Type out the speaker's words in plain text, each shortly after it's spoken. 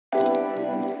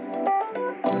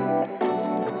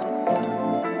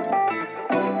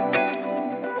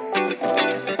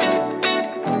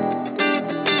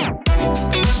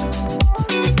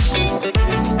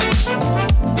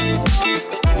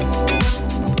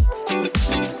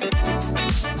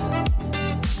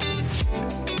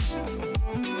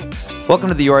Welcome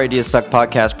to the Your Ideas Suck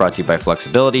podcast, brought to you by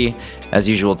Flexibility. As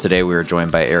usual, today we are joined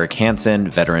by Eric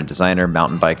Hansen, veteran designer,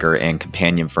 mountain biker, and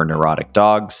companion for neurotic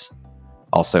dogs.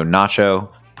 Also Nacho,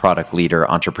 product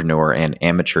leader, entrepreneur, and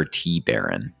amateur tea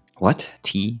baron. What?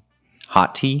 Tea?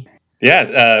 Hot tea? Yeah,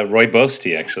 Rooibos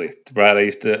tea, actually. Brad, I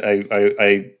used to,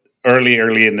 I early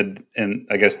in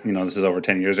I guess, this is over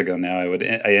 10 years ago now,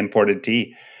 I imported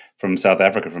tea from South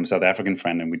Africa, from a South African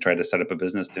friend, and we tried to set up a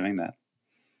business doing that.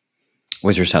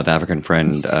 Was your South African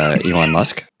friend Elon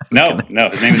Musk? No,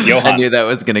 his name is Johan. I knew that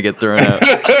was going to get thrown out.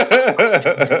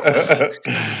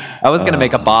 I was going to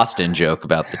make a Boston joke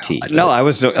about the tea. No, I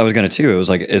was going to too. It was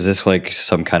like, is this like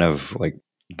some kind of like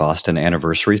Boston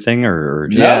anniversary thing or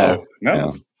No.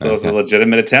 It was a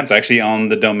legitimate attempt. I actually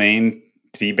owned the domain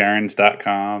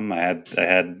teabarons.com. I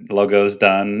had logos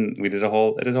done. I did a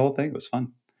whole thing. It was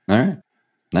fun. All right.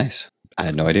 Nice. I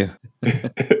had no idea.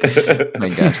 My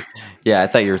gosh. Yeah, I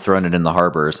thought you were throwing it in the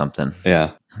harbor or something.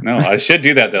 Yeah. No, I should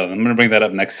do that though. I'm going to bring that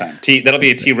up next time. That'll be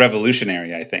a tea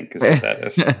revolutionary, I think, is what that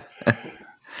is.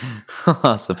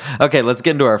 Awesome. Okay, let's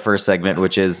get into our first segment,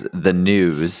 which is the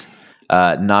news.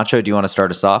 Nacho, do you want to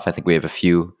start us off? I think we have a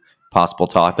few possible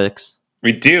topics.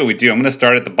 We do. I'm going to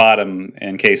start at the bottom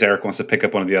in case Eric wants to pick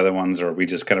up one of the other ones, or we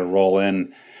just kind of roll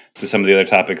in to some of the other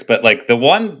topics. But like the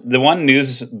one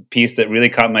news piece that really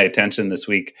caught my attention this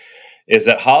week is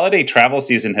that holiday travel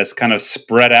season has kind of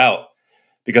spread out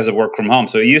because of work from home.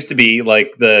 So it used to be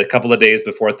like the couple of days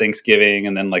before Thanksgiving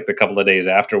and then like the couple of days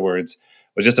afterwards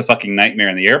was just a fucking nightmare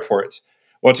in the airports.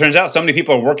 Well, it turns out so many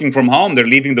people are working from home, they're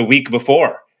leaving the week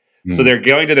before. So they're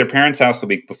going to their parents' house the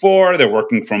week before, they're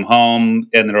working from home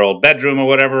in their old bedroom or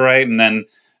whatever, right? And then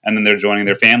they're joining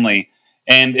their family.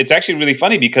 And it's actually really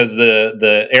funny because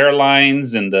the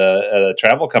airlines and the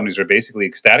travel companies are basically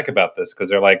ecstatic about this because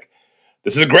they're like,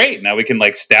 this is great. Now we can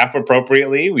like staff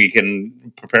appropriately. We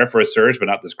can prepare for a surge, but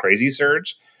not this crazy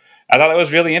surge. I thought that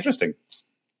was really interesting.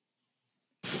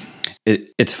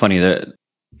 It's funny that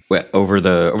over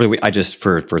the week, I just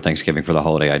for Thanksgiving, for the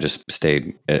holiday, I just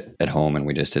stayed at home and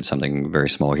we just did something very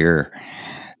small here.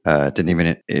 Didn't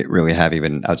even really have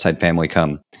even outside family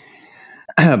come.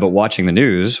 But watching the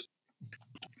news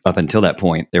up until that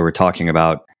point, they were talking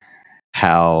about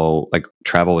how like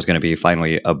travel was going to be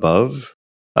finally above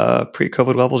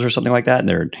pre-COVID levels or something like that, and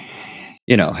they're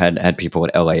had people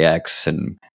at LAX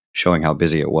and showing how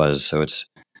busy it was. So it's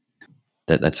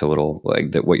that's a little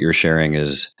like that. What you're sharing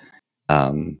is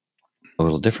a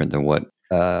little different than what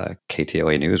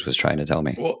KTLA News was trying to tell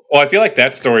me. Well, I feel like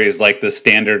that story is like the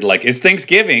standard, like it's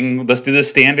Thanksgiving. Let's do the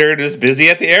standard is busy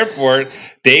at the airport.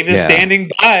 Dave is standing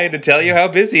by to tell you how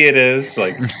busy it is.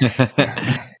 Like,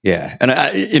 yeah. And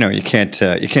you can't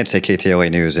say KTLA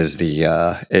News is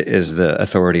the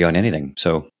authority on anything.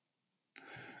 So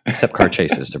except car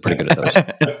chases, they're pretty good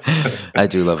at those. I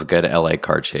do love a good LA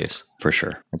car chase. For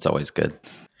sure. It's always good.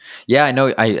 Yeah, I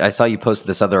know. I saw you post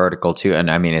this other article too,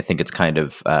 and I mean, I think it's kind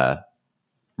of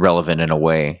relevant in a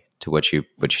way to what you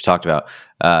talked about.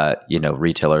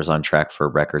 Retailers on track for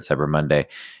record Cyber Monday,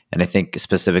 and I think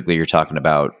specifically you're talking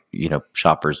about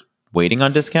shoppers waiting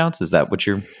on discounts. Is that what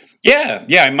you're? Yeah.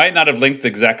 I might not have linked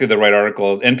exactly the right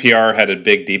article. NPR had a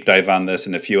big deep dive on this,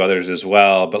 and a few others as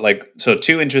well. But so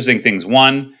two interesting things.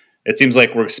 One, it seems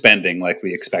like we're spending like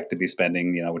we expect to be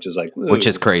spending, which is like... Which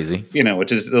is crazy.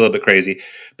 Which is a little bit crazy.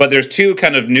 But there's two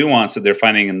kind of nuance that they're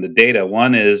finding in the data.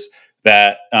 One is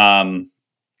that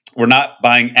we're not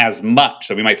buying as much.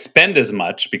 So we might spend as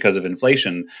much because of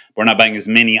inflation, but we're not buying as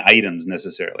many items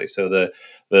necessarily. So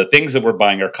the things that we're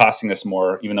buying are costing us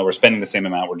more, even though we're spending the same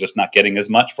amount. We're just not getting as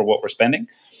much for what we're spending.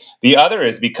 The other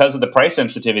is because of the price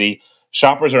sensitivity,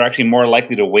 shoppers are actually more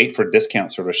likely to wait for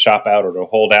discounts or to shop out or to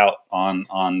hold out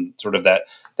on sort of that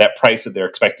price that they're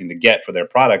expecting to get for their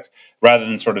product, rather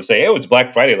than sort of say, oh, it's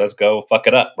Black Friday, let's go fuck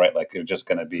it up, right? Like they're just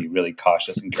going to be really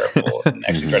cautious and careful and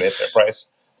actually try to hit their price.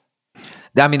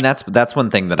 I mean, that's one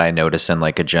thing that I noticed in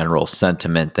like a general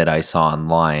sentiment that I saw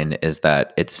online is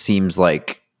that it seems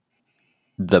like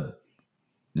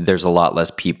there's a lot less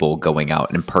people going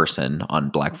out in person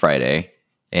on Black Friday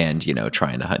and,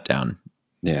 trying to hunt down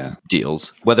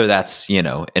deals, whether that's,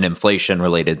 an inflation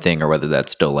related thing or whether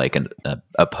that's still like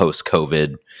a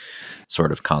post-COVID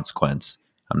sort of consequence.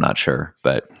 I'm not sure,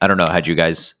 but I don't know. Had you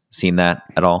guys seen that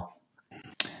at all?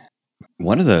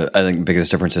 One of the, I think,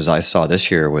 biggest differences I saw this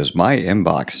year was my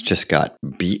inbox just got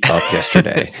beat up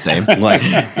yesterday. Same. Like,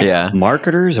 yeah,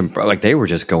 marketers and like they were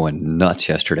just going nuts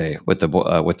yesterday with the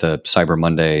Cyber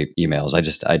Monday emails.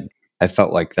 I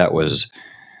felt like that was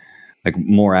like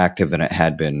more active than it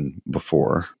had been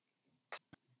before.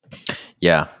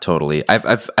 Yeah, totally.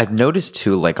 I've noticed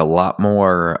too, like a lot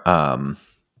more.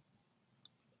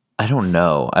 I don't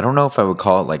know. I don't know if I would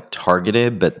call it like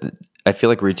targeted, but I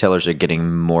feel like retailers are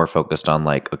getting more focused on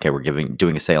like, okay, we're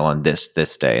doing a sale on this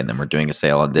day, and then we're doing a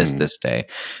sale on this day.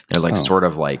 They're like sort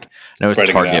of like, I know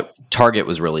Target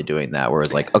was really doing that, where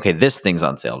it's like, okay, this thing's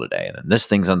on sale today, and then this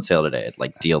thing's on sale today,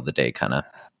 like deal of the day kind of.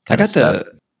 I got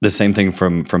the same thing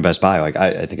from Best Buy. Like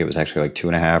I think it was actually like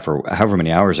 2.5 or however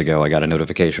many hours ago, I got a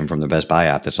notification from the Best Buy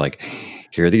app that's like,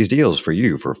 here are these deals for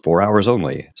you for 4 hours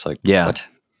only. It's like, what?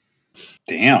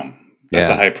 Damn. That's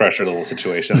a high pressure little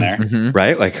situation there.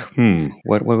 Right? Like,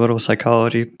 what little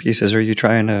psychology pieces are you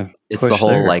trying to It's push the whole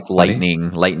there, like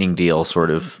lightning deal sort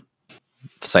of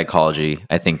psychology,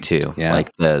 I think too. Yeah.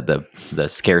 Like the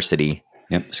scarcity.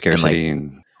 Yep. Scarcity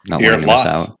and not fear wanting of to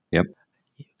miss loss. out. Yep.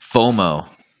 FOMO.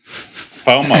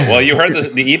 Well, you heard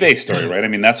the eBay story, right? I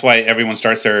mean, that's why everyone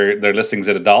starts their listings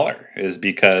at $1, is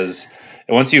because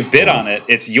once you've bid on it,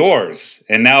 it's yours.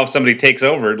 And now if somebody takes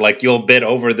over, like you'll bid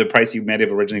over the price you may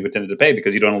have originally intended to pay,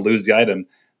 because you don't want to lose the item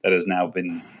that has now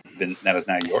been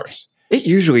yours. It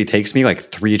usually takes me like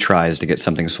 3 tries to get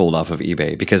something sold off of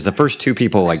eBay, because the first 2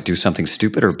 people like do something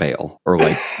stupid or bail or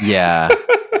like yeah.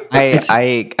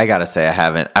 I gotta say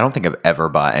I don't think I've ever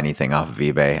bought anything off of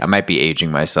eBay. I might be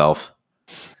aging myself.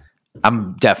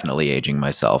 I'm definitely aging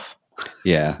myself.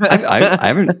 Yeah. I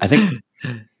haven't, I think,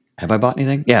 have I bought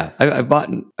anything? Yeah. I've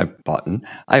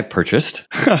purchased.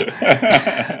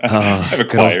 I've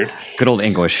acquired. Good old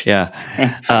English. Yeah.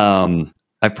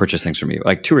 I've purchased things from you,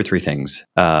 like 2 or 3 things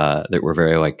that were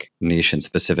very like niche and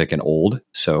specific and old.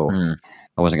 So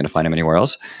I wasn't going to find them anywhere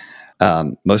else.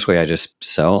 Mostly I just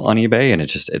sell on eBay, and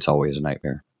it's always a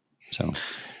nightmare. So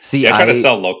see, I try to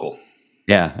sell local.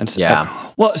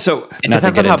 Yeah. Well, so it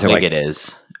depends on how big it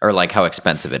is, or like how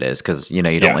expensive it is, because you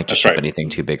don't like to ship anything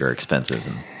too big or expensive.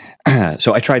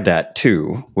 So I tried that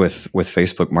too with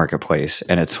Facebook Marketplace,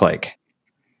 and it's like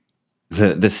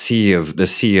the sea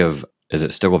of is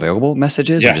it still available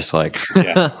messages? Yeah. You're just like,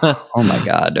 oh my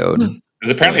God, dude.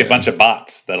 There's apparently a bunch of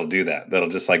bots that'll do that. That'll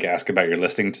just like ask about your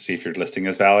listing to see if your listing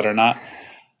is valid or not.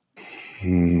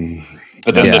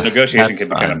 But then the negotiation can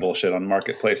be kind of bullshit on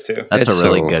Marketplace too. That's a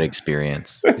really good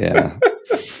experience. Yeah.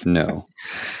 No.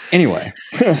 Anyway.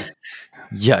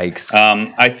 Yikes.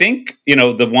 I think,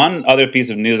 the one other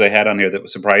piece of news I had on here that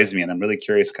surprised me, and I'm really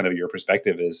curious kind of your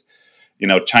perspective, is,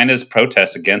 China's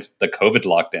protests against the COVID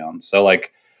lockdown. So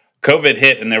like COVID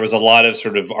hit and there was a lot of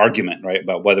sort of argument, right,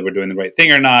 about whether we're doing the right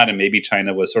thing or not. And maybe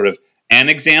China was sort of an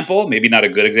example, maybe not a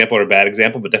good example or a bad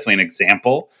example, but definitely an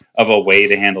example of a way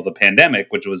to handle the pandemic,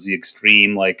 which was the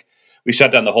extreme, like we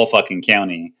shut down the whole fucking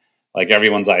county, like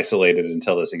everyone's isolated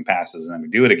until this thing passes and then we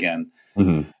do it again.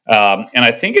 And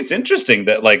I think it's interesting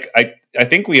that like, I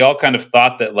think we all kind of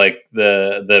thought that like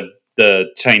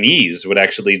the Chinese would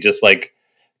actually just like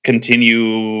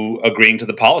continue agreeing to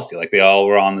the policy. Like they all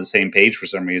were on the same page for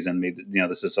some reason. Maybe,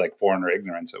 this is like foreigner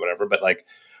ignorance or whatever, but like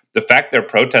the fact they're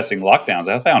protesting lockdowns,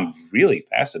 I found really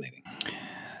fascinating.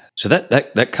 So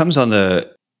that comes on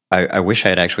the, I wish I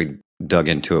had actually dug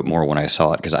into it more when I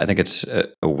saw it, because I think it's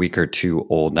a week or 2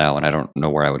 old now, and I don't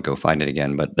know where I would go find it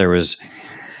again. But there was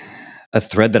a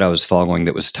thread that I was following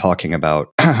that was talking about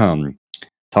China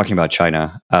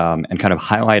and kind of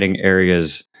highlighting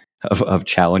areas of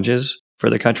challenges for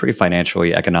the country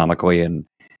financially, economically, and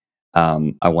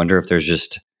I wonder if there's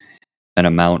just an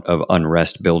amount of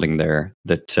unrest building there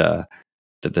that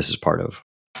this is part of.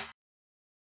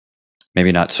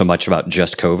 Maybe not so much about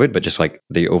just COVID, but just like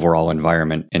the overall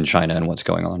environment in China and what's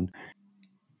going on.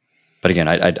 But again,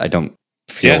 I don't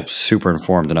feel super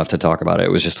informed enough to talk about it.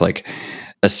 It was just like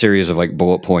a series of like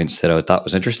bullet points that I thought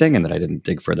was interesting and that I didn't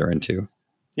dig further into.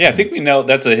 Yeah, I think we know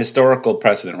that's a historical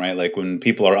precedent, right? Like when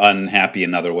people are unhappy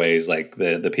in other ways, like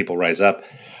the people rise up.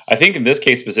 I think in this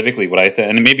case specifically, what I think,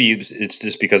 and maybe it's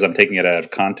just because I'm taking it out of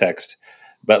context,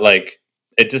 but like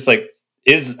it just like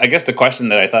is, I guess the question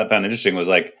that I found interesting was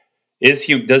like,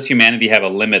 does humanity have a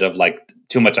limit of like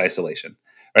too much isolation?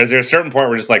 Or is there a certain point where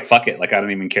we're just like, fuck it, like I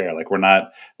don't even care, like we're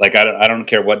not, like I don't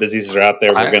care what diseases are out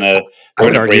there. I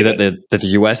would argue that the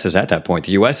U.S. is at that point.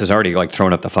 The U.S. has already like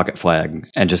thrown up the fuck it flag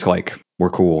and just like, we're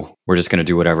cool. We're just going to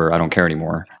do whatever. I don't care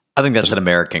anymore. I think that's an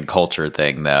American culture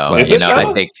thing, though.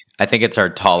 Well, I think it's our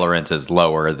tolerance is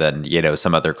lower than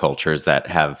some other cultures that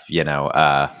have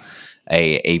a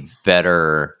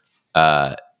better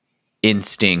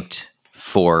instinct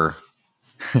for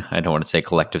I don't want to say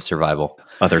collective survival.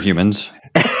 Other humans.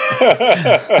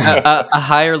 a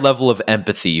higher level of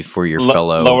empathy for your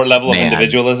fellow lower level man. Of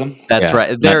individualism. That's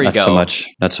right. There you go.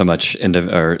 Not so much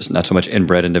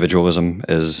inbred individualism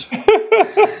as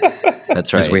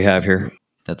that's right. As we have here.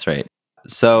 That's right.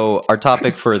 So our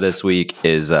topic for this week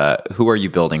is who are you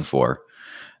building for?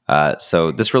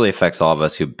 So this really affects all of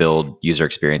us who build user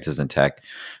experiences in tech.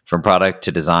 From product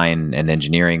to design and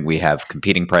engineering, we have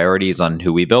competing priorities on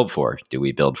who we build for. Do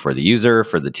we build for the user,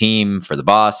 for the team, for the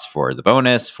boss, for the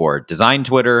bonus, for design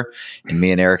Twitter, in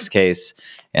me and Eric's case,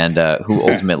 and who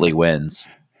ultimately wins?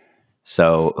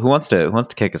 So who wants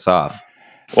to kick us off?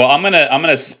 Well, I'm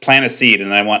gonna plant a seed,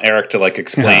 and I want Eric to like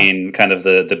explain kind of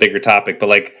the bigger topic. But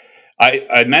like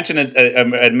I mentioned it,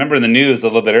 I remember in the news a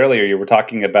little bit earlier, you were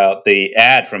talking about the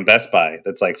ad from Best Buy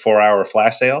that's like 4-hour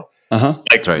flash sale.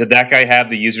 Like, right. Did that guy have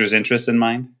the user's interest in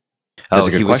mind? That's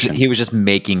a good question. He was just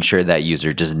making sure that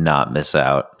user does not miss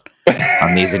out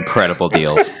on these incredible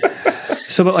deals.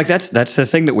 So, but like that's the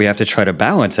thing that we have to try to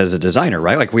balance as a designer,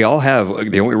 right? Like we all have,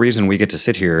 the only reason we get to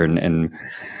sit here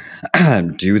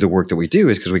and do the work that we do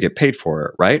is because we get paid for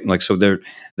it, right? Like so, the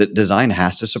design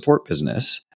has to support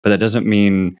business, but that doesn't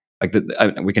mean like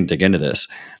we can dig into this.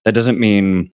 That doesn't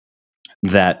mean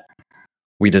that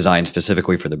we design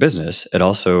specifically for the business. It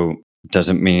also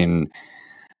doesn't mean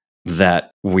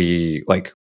that we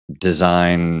like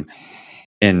design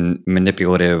in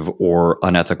manipulative or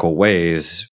unethical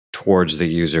ways towards the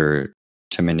user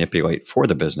to manipulate for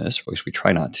the business. At least we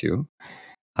try not to.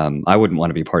 I wouldn't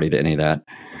want to be party to any of that.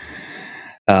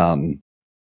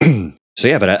 So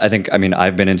yeah, but I think, I mean,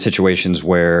 I've been in situations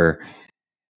where,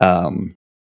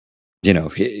 you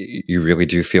know, you really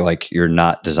do feel like you're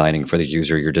not designing for the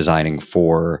user. You're designing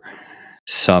for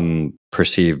some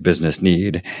perceived business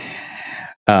need.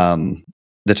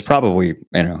 That's probably,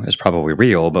 you know, is probably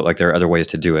real, but like there are other ways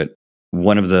to do it.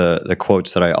 One of the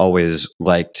quotes that I always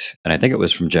liked, and I think it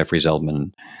was from Jeffrey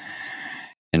Zeldman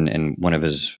in one of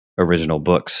his original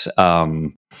books,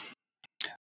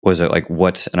 was it like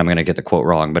and I'm going to get the quote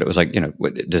wrong, but it was like, you know,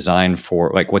 design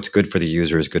for like what's good for the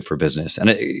user is good for business. And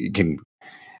you can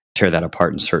tear that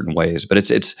apart in certain ways, but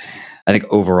it's I think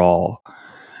overall,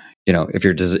 you know, if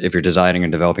you're designing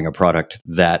and developing a product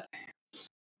that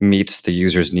meets the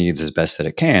user's needs as best that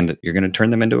it can, you're going to turn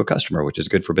them into a customer, which is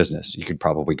good for business. You could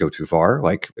probably go too far.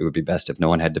 Like it would be best if no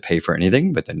one had to pay for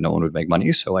anything, but then no one would make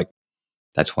money. So like,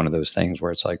 that's one of those things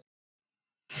where it's like,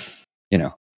 you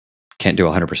know, can't do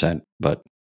 100%, but.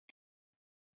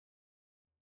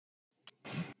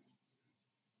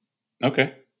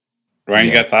 Okay. Ryan,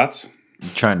 you got thoughts? I'm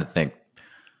trying to think.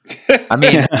 I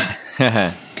mean,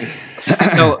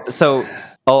 so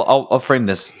I'll frame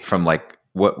this from like,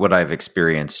 what I've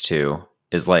experienced too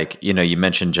is like, you know, you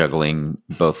mentioned juggling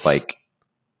both like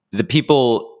the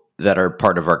people that are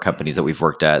part of our companies that we've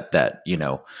worked at that, you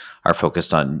know, are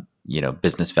focused on, you know,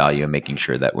 business value and making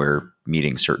sure that we're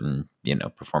meeting certain, you know,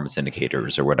 performance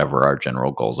indicators or whatever our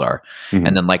general goals are. Mm-hmm.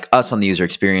 And then like us on the user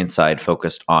experience side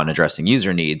focused on addressing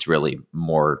user needs really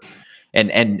more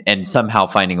and somehow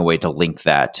finding a way to link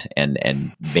that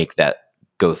and make that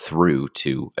go through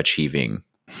to achieving,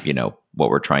 you know, what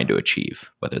we're trying to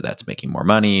achieve, whether that's making more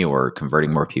money or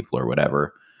converting more people or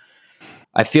whatever.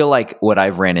 I feel like what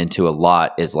I've ran into a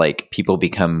lot is like people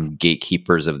become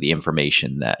gatekeepers of the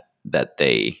information that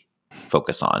they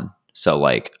focus on. So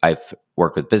like I've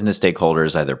worked with business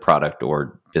stakeholders, either product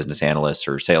or business analysts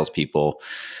or salespeople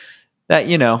that,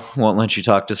 you know, won't let you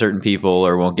talk to certain people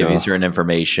or won't give you certain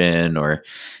information or,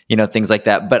 you know, things like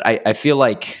that. But I feel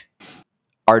like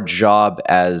our job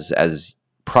as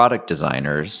product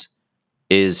designers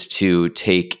is to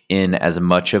take in as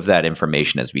much of that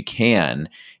information as we can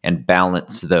and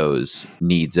balance those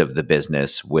needs of the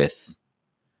business with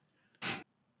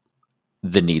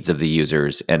the needs of the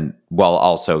users, and while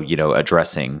also, you know,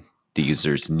 addressing the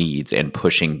user's needs and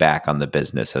pushing back on the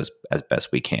business as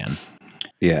best we can.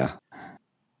 Yeah.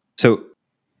 So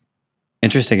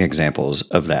interesting examples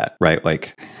of that, right?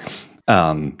 Like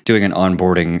doing an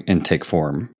onboarding intake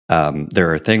form.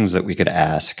 There are things that we could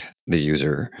ask the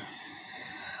user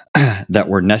that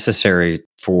were necessary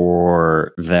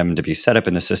for them to be set up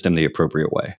in the system the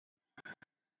appropriate way.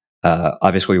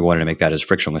 Obviously, we wanted to make that as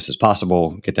frictionless as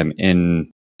possible, get them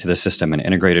into the system and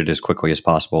integrated as quickly as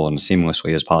possible and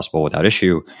seamlessly as possible without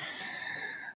issue.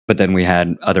 But then we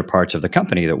had other parts of the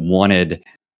company that wanted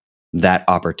that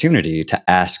opportunity to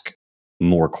ask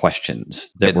more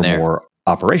questions that were more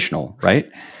operational, right?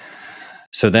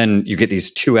 So then you get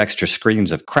these 2 extra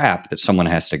screens of crap that someone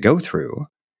has to go through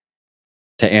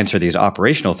to answer these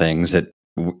operational things that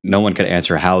no one could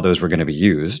answer how those were going to be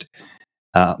used.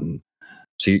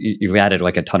 So you've added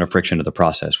like a ton of friction to the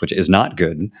process, which is not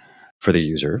good for the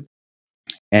user.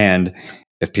 And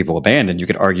if people abandon, you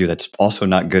could argue that's also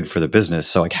not good for the business.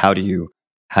 So like, how do you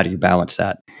balance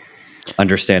that?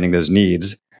 Understanding those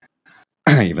needs,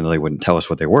 even though they wouldn't tell us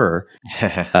what they were,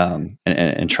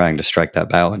 and trying to strike that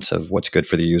balance of what's good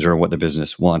for the user and what the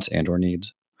business wants and or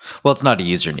needs. Well, it's not a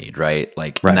user need, right?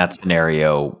 Like in that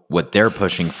scenario, what they're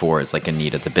pushing for is like a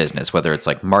need of the business, whether it's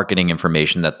like marketing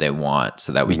information that they want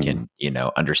so that we can,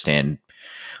 understand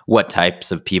what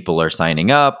types of people are signing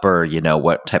up, or,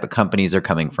 what type of companies they're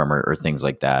coming from, or things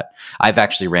like that. I've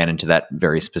actually ran into that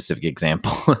very specific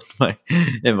example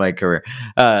in my career.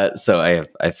 So I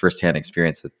have firsthand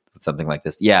experience with something like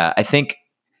this. Yeah, I think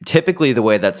typically the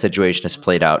way that situation has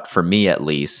played out for me, at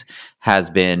least, has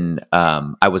been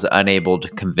I was unable to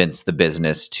convince the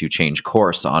business to change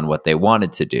course on what they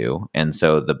wanted to do, and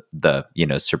so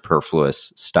the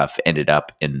superfluous stuff ended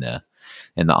up in the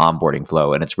onboarding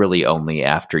flow. And it's really only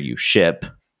after you ship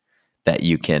that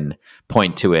you can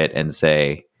point to it and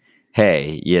say,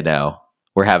 hey,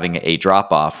 we're having a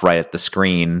drop off right at the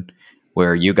screen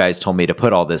where you guys told me to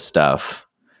put all this stuff.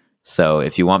 So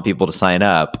if you want people to sign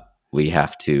up, we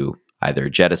have to either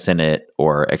jettison it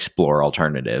or explore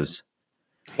alternatives.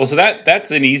 Well, so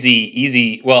that's an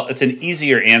easy. Well, it's an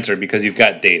easier answer because you've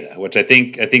got data, which I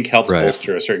think helps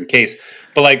bolster a certain case.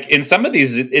 But like in some of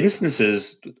these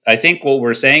instances, I think what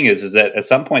we're saying is that at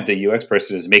some point the UX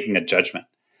person is making a judgment.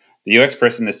 The UX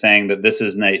person is saying that this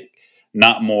is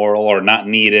not moral or not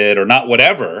needed or not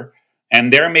whatever,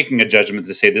 and they're making a judgment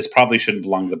to say this probably shouldn't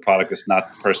belong to the product. It's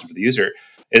not the person for the user.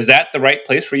 Is that the right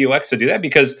place for UX to do that?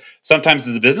 Because sometimes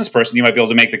as a business person, you might be able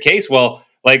to make the case, well,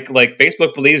 like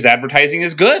Facebook believes advertising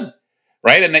is good,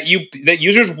 right? And that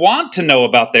users want to know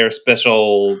about their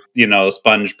special,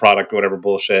 sponge product or whatever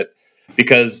bullshit,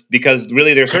 because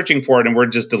really they're searching for it and we're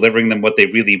just delivering them what they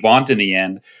really want in the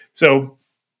end. So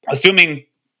assuming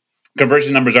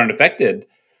conversion numbers aren't affected,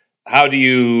 how do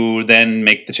you then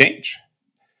make the change?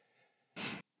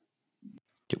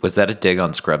 Was that a dig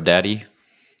on Scrub Daddy?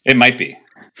 It might be.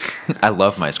 I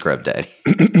love my Scrub Daddy.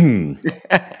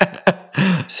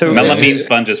 So melamine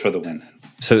sponges for the win.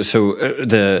 So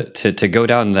to go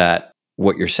down that,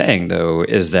 what you're saying though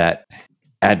is that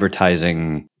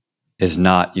advertising is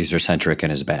not user centric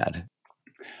and is bad.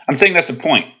 I'm saying that's a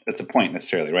point. That's a point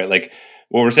necessarily, right? Like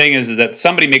what we're saying is that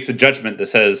somebody makes a judgment that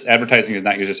says advertising is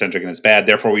not user centric and it's bad.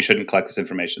 Therefore, we shouldn't collect this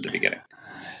information at the beginning.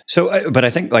 So, but I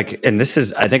think I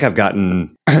think I've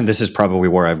gotten. This is probably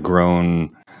where I've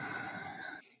grown.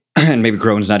 And maybe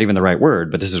grown is not even the right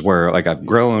word, but this is where like I've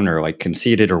grown or like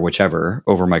conceded or whichever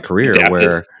over my career.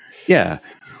 Adapted.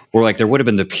 where like there would have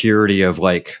been the purity of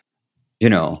like,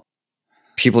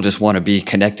 people just want to be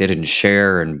connected and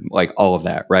share and like all of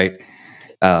that, right?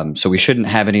 So we shouldn't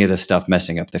have any of this stuff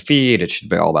messing up the feed. It should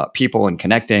be all about people and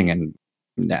connecting and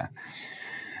yeah.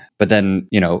 But then,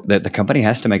 the company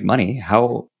has to make money.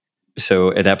 How?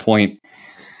 So at that point,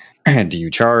 do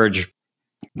you charge?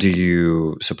 Do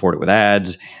you support it with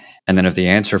ads? And then if the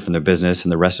answer from the business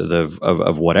and the rest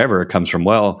of whatever comes from,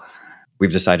 well,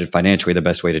 we've decided financially the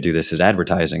best way to do this is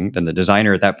advertising, then the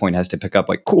designer at that point has to pick up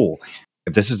like, cool,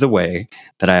 if this is the way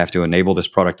that I have to enable this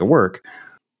product to work,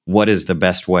 what is the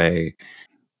best way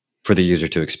for the user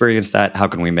to experience that? How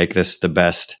can we make this the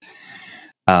best,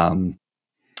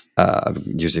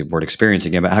 use the word experience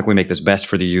again, but how can we make this best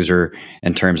for the user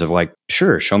in terms of like,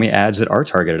 sure, show me ads that are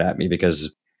targeted at me,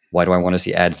 because why do I want to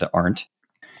see ads that aren't?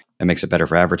 It makes it better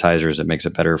for advertisers. It makes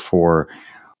it better for,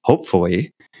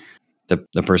 hopefully,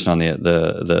 the person on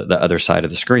the other side of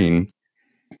the screen,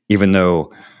 even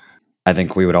though I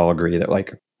think we would all agree that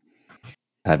like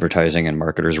advertising and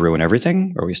marketers ruin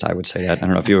everything, or at least I would say that. I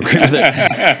don't know if you agree with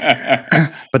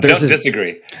it. But don't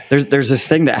disagree. There's this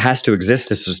thing that has to exist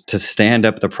to stand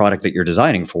up the product that you're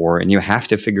designing for, and you have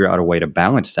to figure out a way to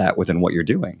balance that within what you're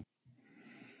doing.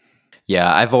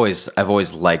 Yeah, I've always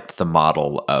liked the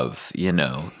model of,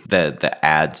 the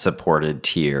ad supported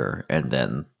tier and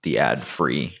then the ad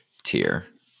free tier.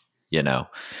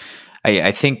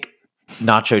 I think,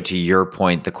 Nacho, to your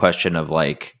point, the question of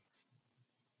like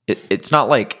it's not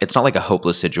like a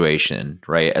hopeless situation,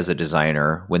 right? As a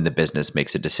designer, when the business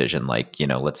makes a decision, like,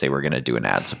 let's say we're going to do an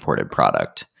ad supported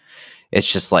product,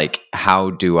 it's just like,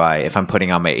 how do I, if I'm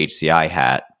putting on my HCI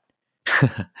hat,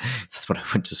 this is what I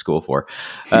went to school for.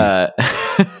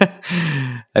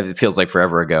 It feels like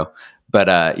forever ago, but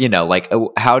like,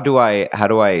 how do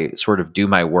I sort of do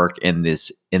my work in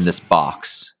this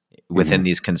box within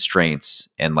these constraints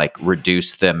and like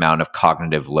reduce the amount of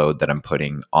cognitive load that I'm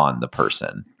putting on the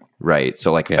person, right?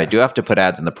 So like, if I do have to put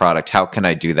ads in the product, how can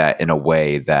I do that in a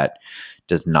way that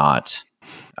does not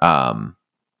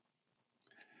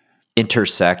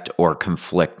intersect or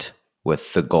conflict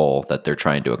with the goal that they're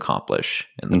trying to accomplish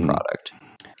in the product?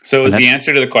 So is the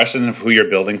answer to the question of who you're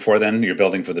building for then, you're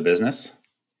building for the business?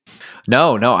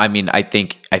 No. I mean, I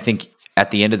think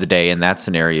at the end of the day, in that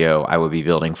scenario, I would be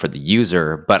building for the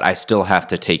user, but I still have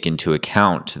to take into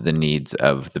account the needs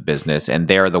of the business. And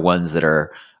they're the ones that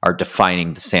are are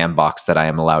defining the sandbox that I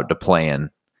am allowed to play in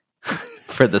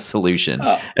for the solution,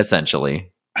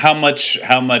 essentially. How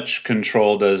much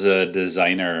control does a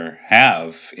designer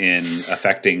have in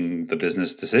affecting the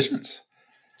business decisions?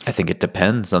 I think it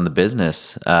depends on the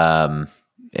business.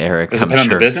 Eric, does it depend on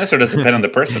the business or does it depend on the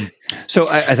person? So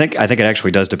I think it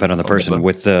actually does depend on the person.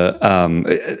 With the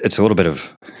it's a little bit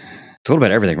of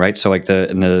everything, right? So like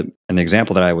in the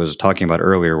example that I was talking about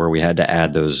earlier, where we had to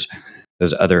add those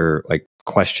other like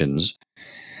questions.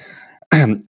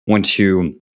 Once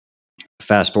you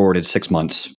fast forwarded 6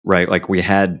 months, right? Like we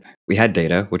had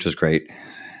data, which was great,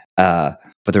 but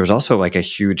there was also like a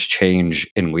huge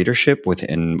change in leadership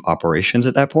within operations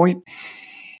at that point.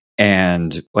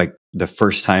 And like the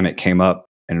first time it came up,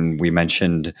 and we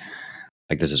mentioned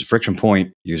like this is a friction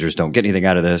point. Users don't get anything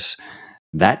out of this.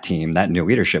 That team, that new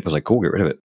leadership was like, cool, get rid of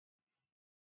it.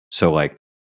 So like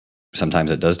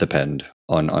sometimes it does depend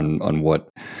on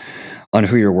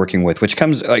who you're working with, which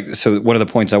comes like, so one of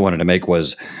the points I wanted to make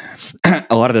was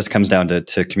a lot of this comes down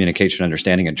to communication,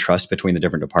 understanding, and trust between the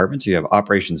different departments. You have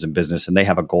operations and business, and they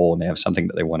have a goal and they have something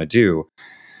that they want to do.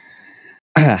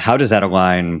 How does that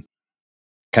align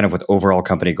kind of with overall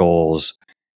company goals?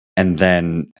 And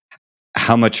then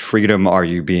how much freedom are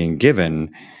you being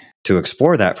given to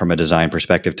explore that from a design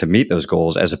perspective to meet those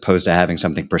goals, as opposed to having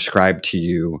something prescribed to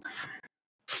you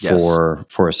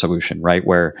for a solution, right?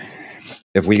 Where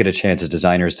if we get a chance as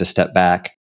designers to step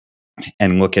back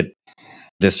and look at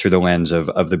this through the lens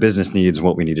of the business needs,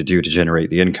 what we need to do to generate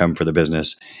the income for the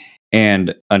business,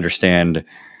 and understand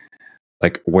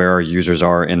like where our users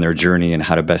are in their journey and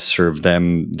how to best serve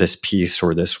them this piece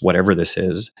or this whatever this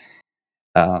is.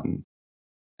 And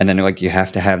then like you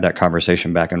have to have that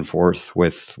conversation back and forth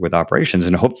with operations,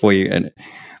 and hopefully and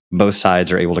both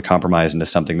sides are able to compromise into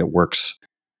something that works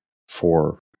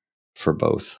for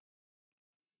both.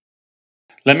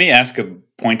 Let me ask a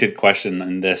pointed question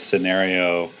in this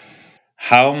scenario.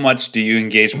 How much do you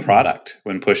engage product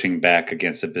when pushing back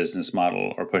against a business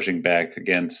model or pushing back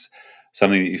against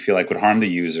something that you feel like would harm the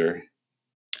user?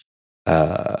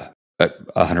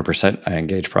 100% I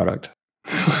engage product.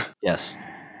 Yes.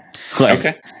 Like,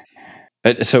 okay.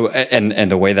 So,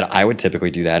 and the way that I would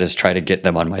typically do that is try to get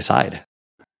them on my side.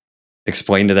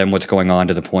 Explain to them what's going on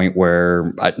to the point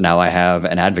where now I have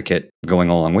an advocate going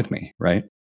along with me, right?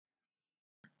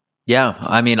 Yeah.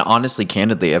 I mean, honestly,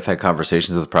 candidly, I've had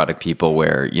conversations with product people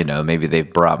where, you know, maybe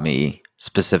they've brought me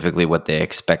specifically what they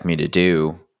expect me to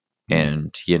do.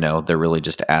 And, you know, they're really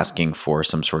just asking for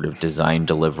some sort of design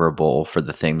deliverable for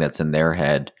the thing that's in their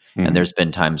head. Mm-hmm. And there's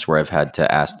been times where I've had to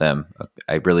ask them,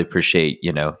 I really appreciate,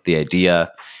 you know, the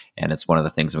idea, and it's one of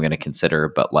the things I'm going to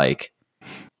consider, but like,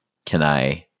 can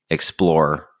I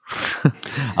explore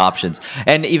options?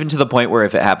 And even to the point where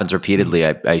if it happens repeatedly,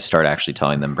 I start actually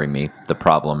telling them, bring me the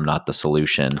problem, not the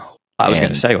solution. I was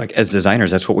going to say, like, as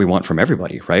designers, that's what we want from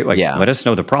everybody, right? Like, let us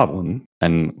know the problem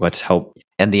and let's help.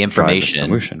 And the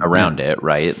information around it,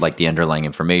 right? Like the underlying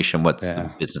information, what's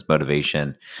the business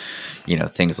motivation, you know,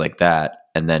 things like that.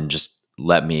 And then just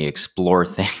let me explore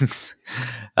things.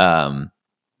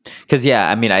 Because,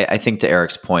 I mean, I think to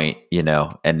Eric's point, you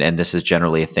know, and this is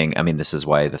generally a thing. I mean, this is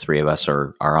why the three of us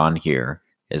are on here,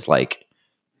 is like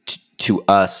to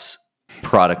us,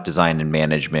 product design and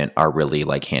management are really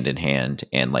like hand in hand.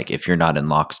 And like, if you're not in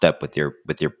lockstep with your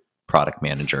product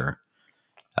manager,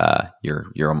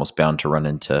 you're almost bound to run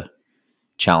into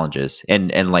challenges.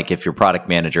 And like, if your product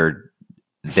manager,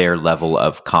 their level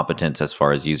of competence as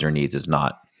far as user needs is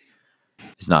not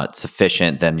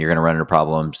sufficient, then you're going to run into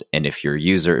problems. And if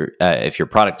your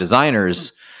product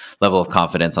designer's level of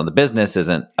confidence on the business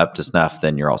isn't up to snuff,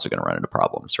 then you're also going to run into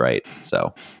problems, right?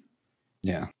 So,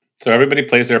 yeah. So everybody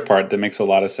plays their part. That makes a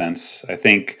lot of sense. I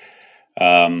think,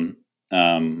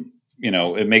 you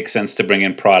know, it makes sense to bring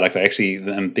in product. I actually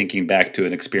am thinking back to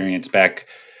an experience back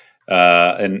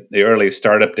in the early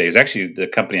startup days. Actually, the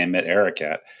company I met Eric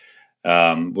at.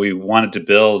 We wanted to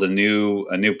build a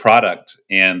new product,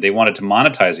 and they wanted to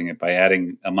monetizing it by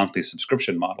adding a monthly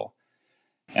subscription model.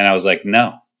 And I was like,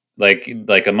 no, like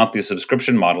a monthly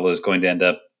subscription model is going to end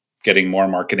up getting more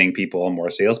marketing people and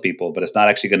more salespeople, but it's not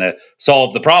actually going to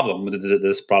solve the problem that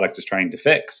this product is trying to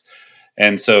fix.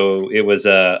 And so it was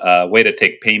a way to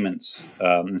take payments.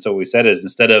 And so what we said is,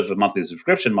 instead of a monthly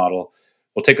subscription model,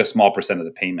 we'll take a small % of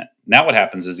the payment. Now what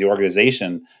happens is the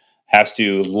organization has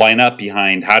to line up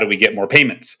behind how do we get more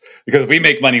payments, because we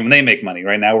make money when they make money.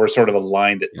 Right now we're sort of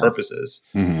aligned at purposes.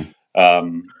 Mm-hmm.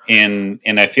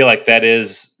 And I feel like that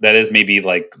is maybe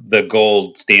like the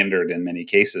gold standard in many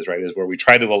cases, right? Is where we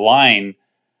try to align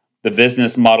the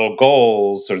business model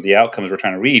goals or the outcomes we're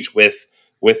trying to reach with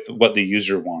with what the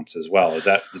user wants as well. Is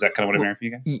that kind of what I'm hearing from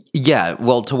you guys? Yeah.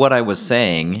 Well, to what I was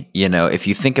saying, if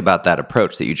you think about that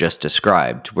approach that you just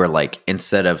described, where like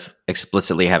instead of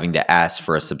explicitly having to ask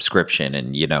for a subscription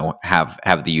and,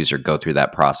 have the user go through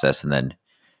that process and then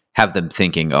have them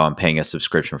thinking, oh, I'm paying a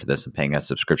subscription for this, I'm paying a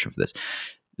subscription for this.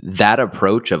 That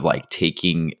approach of like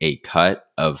taking a cut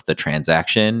of the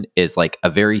transaction is like a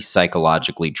very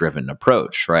psychologically driven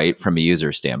approach, right? From a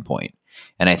user standpoint.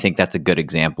 And I think that's a good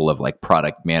example of like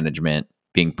product management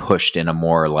being pushed in a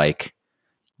more like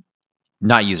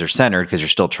not user-centered, because you're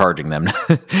still charging them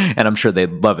and I'm sure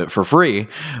they'd love it for free,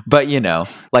 but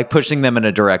like pushing them in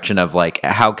a direction of like,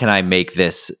 how can I make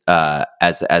this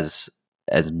as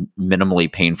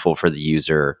minimally painful for the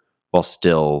user while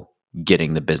still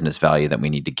getting the business value that we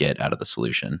need to get out of the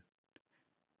solution.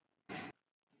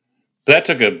 That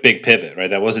took a big pivot, right?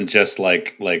 That wasn't just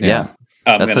like yeah.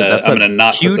 I'm gonna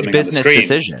not huge put something business on the screen.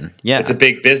 Decision. Yeah, it's a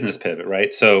big business pivot,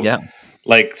 right? So yeah,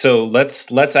 so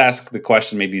let's ask the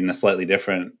question maybe in a slightly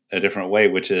different way,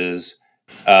 which is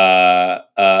at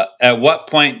what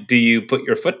point do you put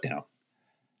your foot down?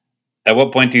 At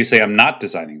what point do you say I'm not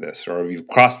designing this, or you've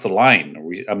crossed the line,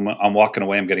 or I'm walking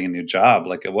away, I'm getting a new job?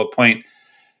 Like at what point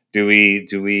do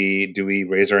we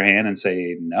raise our hand and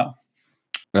say no?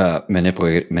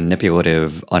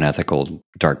 Manipulative, unethical,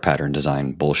 dark pattern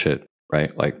design bullshit,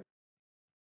 right? Like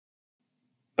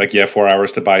you have 4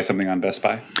 hours to buy something on Best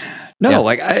Buy? No, yeah.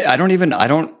 Like I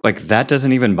don't like that.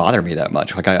 Doesn't even bother me that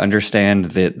much. Like I understand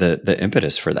the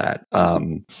impetus for that.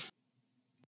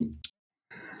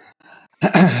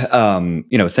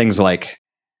 Things like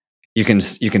you can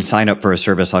sign up for a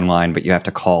service online, but you have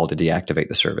to call to deactivate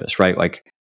the service, right? Like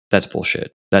that's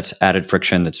bullshit. That's added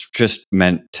friction. That's just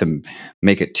meant to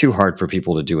make it too hard for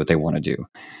people to do what they want to do.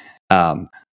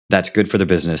 That's good for the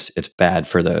business. It's bad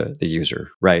for the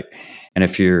user, right? And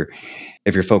if you're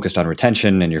focused on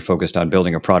retention and you're focused on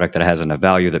building a product that has enough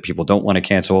value that people don't want to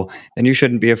cancel, then you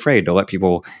shouldn't be afraid to let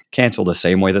people cancel the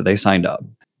same way that they signed up.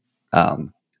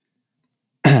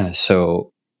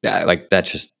 So yeah, like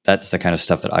that's the kind of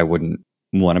stuff that I wouldn't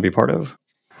want to be part of.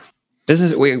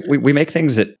 Business, we make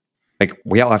things that like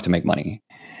we all have to make money.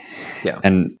 Yeah.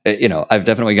 And I've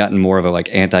definitely gotten more of a like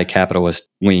anti-capitalist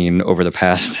lean over the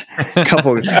past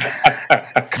couple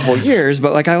years,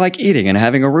 but like I like eating and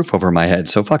having a roof over my head.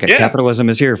 So fuck it. Yeah. Capitalism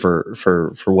is here for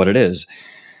what it is.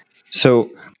 So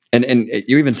and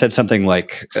you even said something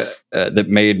like that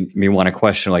made me want to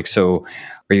question, like, so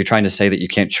are you trying to say that you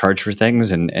can't charge for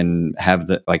things and have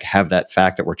that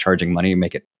fact that we're charging money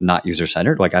make it not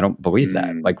user-centered? Like I don't believe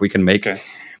that. Like we can make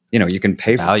you can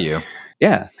pay for value.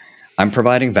 Yeah. I'm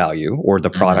providing value, or the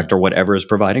product or whatever is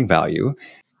providing value,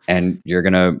 and you're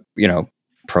going to,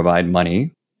 provide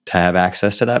money to have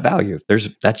access to that value.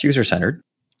 That's user-centered.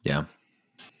 Yeah.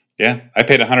 Yeah. I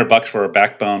paid $100 for a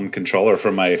Backbone controller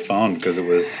for my phone because it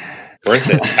was worth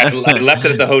it. I left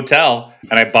it at the hotel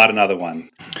and I bought another one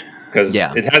because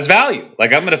it has value.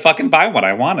 Like I'm going to fucking buy one.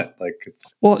 I want it. Like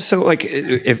it's so like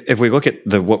if we look at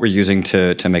what we're using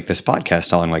to make this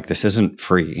podcast on, like this isn't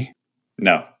free.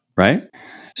 No. Right?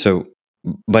 So,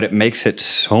 but it makes it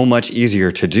so much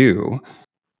easier to do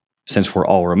since we're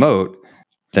all remote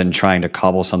than trying to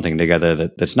cobble something together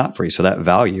that's not free. So that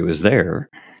value is there.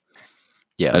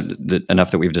 Yeah.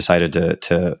 Enough that we've decided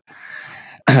to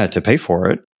pay for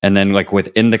it. And then like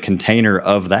within the container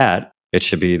of that, it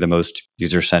should be the most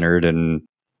user-centered and,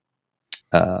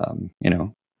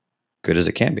 good as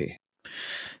it can be.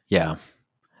 Yeah.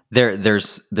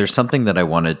 There's something that I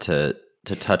wanted to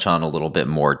touch on a little bit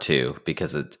more too,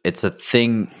 because it's a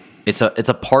thing. It's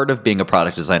a part of being a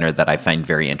product designer that I find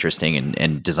very interesting,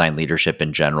 and design leadership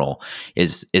in general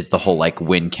is the whole like,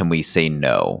 when can we say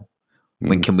no?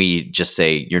 When can we just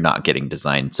say you're not getting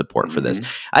design support for this?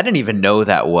 I didn't even know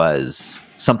that was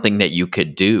something that you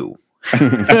could do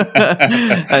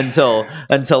until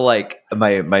like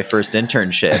my first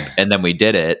internship, and then we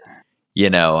did it.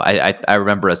 I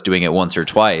remember us doing it once or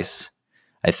twice,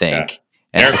 I think. Yeah.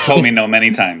 Eric's told me no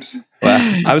many times.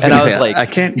 Well, I was like, I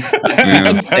can't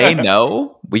say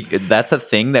no. That's a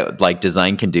thing that like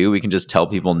design can do. We can just tell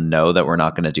people no, that we're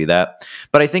not going to do that.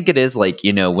 But I think it is like,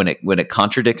 when it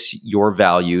contradicts your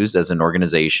values as an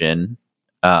organization,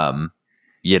 I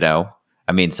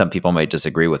mean, some people might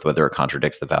disagree with whether it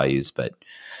contradicts the values, but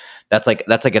that's like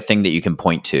a thing that you can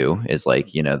point to, is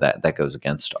like, that goes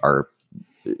against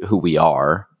who we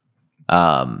are.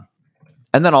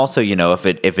 And then also, if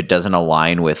it doesn't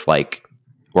align with like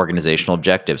organizational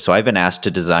objectives. So I've been asked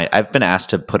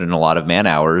to put in a lot of man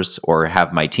hours, or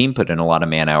have my team put in a lot of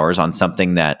man hours on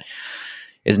something that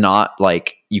is not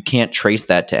like, you can't trace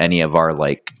that to any of our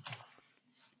like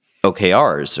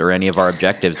OKRs or any of our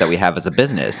objectives that we have as a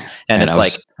business. And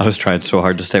it's I was trying so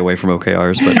hard to stay away from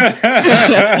OKRs, but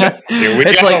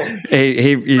it's like,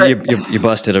 hey, you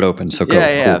busted it open. So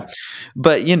yeah. Cool.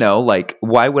 But like,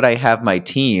 why would I have my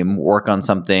team work on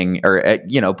something or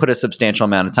put a substantial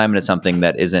amount of time into something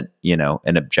that isn't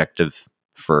an objective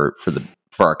for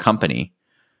our company?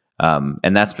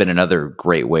 And that's been another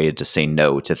great way to say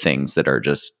no to things that are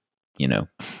just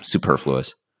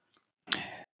superfluous.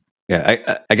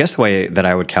 Yeah, I guess the way that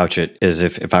I would couch it is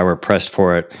if I were pressed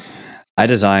for it, I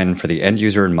design for the end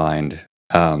user in mind,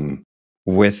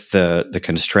 with the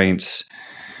constraints,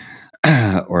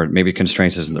 or maybe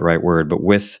constraints isn't the right word, but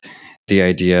with the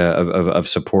idea of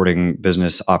supporting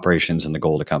business operations and the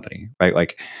goal of the company, right?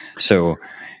 Like, so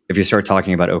if you start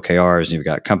talking about OKRs and you've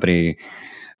got company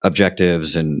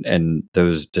objectives and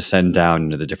those descend down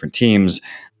into the different teams,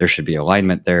 there should be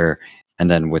alignment there. And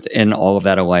then within all of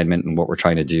that alignment and what we're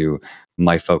trying to do,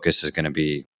 my focus is going to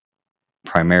be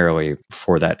primarily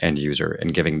for that end user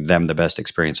and giving them the best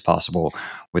experience possible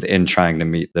within trying to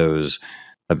meet those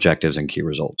objectives and key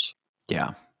results.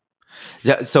 Yeah.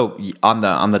 Yeah. So on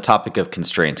the topic of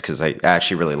constraints, because I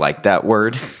actually really like that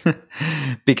word,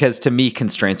 because to me,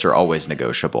 constraints are always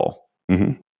negotiable,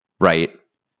 right?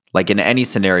 Like in any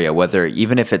scenario, whether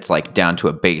even if it's like down to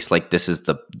a base, like this is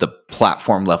the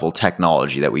platform level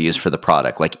technology that we use for the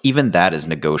product, like even that is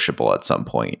negotiable at some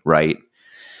point, right?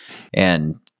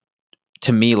 And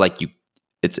to me, like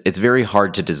it's very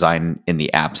hard to design in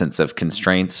the absence of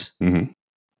constraints.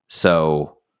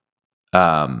 So,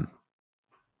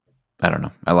 I don't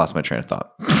know. I lost my train of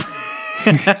thought.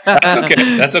 That's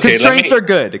okay. That's okay. Constraints are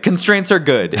good. Constraints are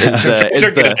good.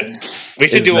 We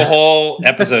should do a whole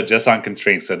episode just on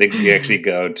constraints. I think we actually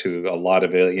go to a lot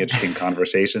of really interesting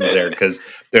conversations there because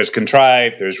there's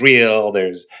contrived, there's real,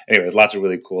 there's lots of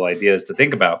really cool ideas to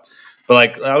think about. But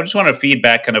like, I just want to feed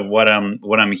back kind of what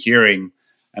I'm hearing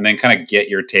and then kind of get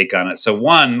your take on it. So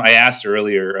one, I asked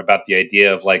earlier about the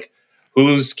idea of like,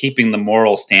 who's keeping the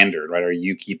moral standard, right? Are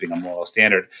you keeping a moral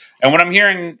standard? And what I'm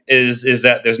hearing is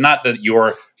that there's not that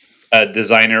you're a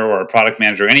designer or a product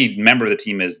manager or any member of the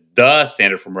team is the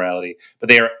standard for morality, but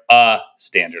they are a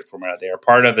standard for morality. They are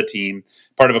part of a team,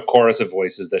 part of a chorus of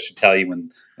voices that should tell you when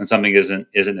something isn't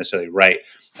necessarily right.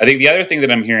 I think the other thing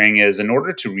that I'm hearing is in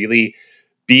order to really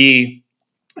be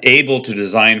able to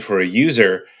design for a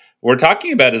user, what we're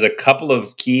talking about is a couple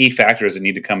of key factors that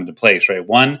need to come into place, right?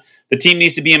 One, the team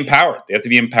needs to be empowered. They have to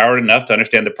be empowered enough to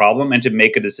understand the problem and to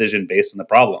make a decision based on the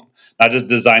problem, not just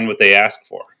design what they ask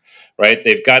for, right?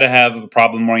 They've got to have a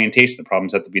problem orientation. The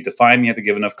problems have to be defined. You have to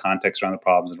give enough context around the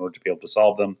problems in order to be able to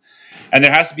solve them. And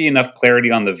there has to be enough clarity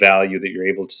on the value that you're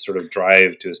able to sort of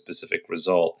drive to a specific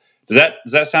result. Does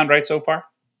that sound right so far?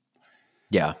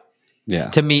 Yeah.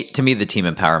 Yeah. To me, the team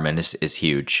empowerment is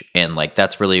huge, and like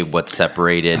that's really what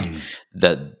separated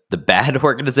the bad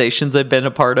organizations I've been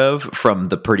a part of from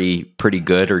the pretty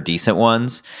good or decent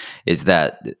ones. Is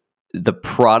that the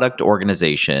product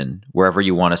organization, wherever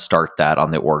you want to start that on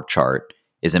the org chart,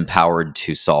 is empowered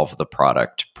to solve the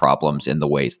product problems in the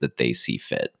ways that they see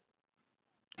fit.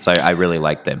 So I really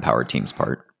like the empowered teams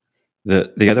part.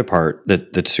 The other part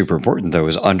that's super important though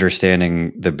is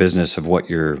understanding the business of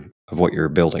what you're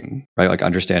building, right? Like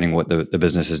understanding what the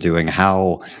business is doing,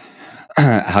 how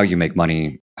you make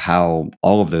money, how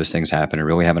all of those things happen, and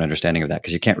really have an understanding of that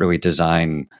because you can't really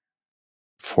design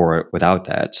for it without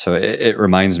that. So it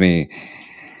reminds me,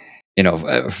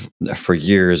 for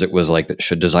years it was like,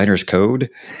 should designers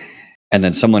code? And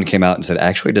then someone came out and said,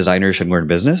 actually, designers should learn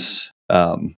business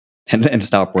and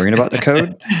stop worrying about the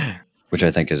code. Which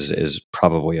I think is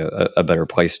probably a better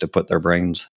place to put their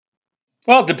brains.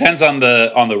 Well, it depends on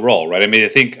the role, right? I mean, I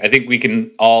think we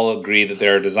can all agree that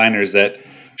there are designers that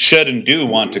should and do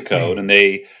want to code, and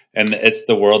it's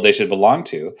the world they should belong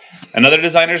to. And other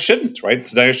designers shouldn't, right?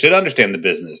 Designers should understand the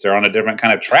business. They're on a different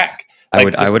kind of track.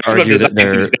 Like, I would argue that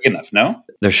seems big enough. No,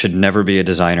 there should never be a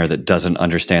designer that doesn't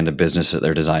understand the business that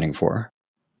they're designing for.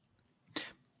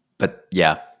 But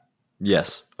yeah.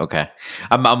 Yes. Okay.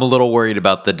 I'm a little worried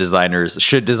about the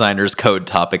should designers code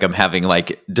topic. I'm having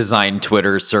like design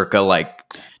Twitter circa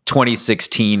like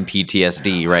 2016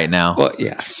 PTSD right now. Well,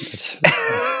 yeah.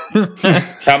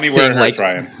 Tell me where it hurts,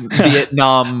 Ryan.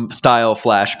 Vietnam style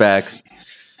flashbacks.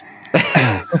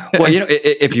 Well,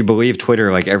 if you believe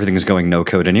Twitter, like everything's going no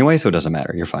code anyway, so it doesn't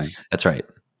matter. You're fine. That's right.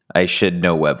 I should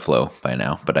know Webflow by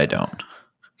now, but I don't.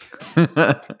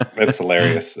 That's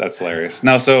hilarious.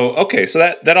 Now, so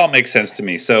that all makes sense to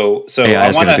me. So I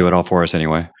was going to do it all for us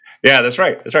anyway. Yeah, that's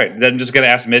right. I'm just going to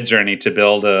ask Midjourney to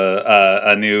build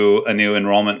a new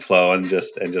enrollment flow and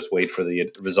just wait for the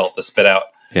result to spit out.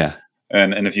 Yeah.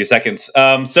 in a few seconds.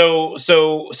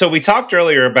 So we talked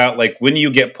earlier about like when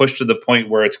you get pushed to the point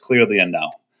where it's clearly a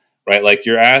no, right? Like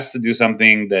you're asked to do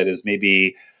something that is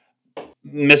maybe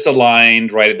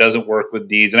misaligned, right? It doesn't work with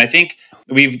needs. And I think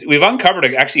we've uncovered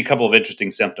actually a couple of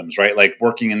interesting symptoms, right? Like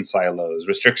working in silos,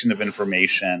 restriction of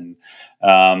information,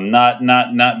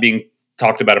 not being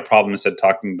talked about a problem instead of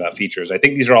talking about features. I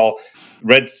think these are all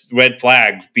red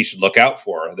flags we should look out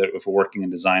for that if we're working in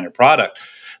design or product.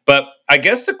 But I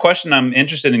guess the question I'm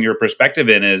interested in your perspective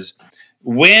in is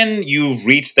when you've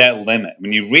reached that limit,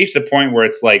 when you've reached the point where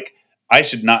it's like, I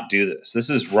should not do this. This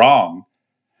is wrong.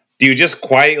 Do you just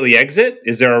quietly exit?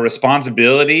 Is there a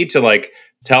responsibility to like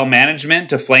tell management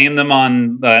to flame them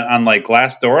on like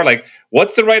Glassdoor? Like,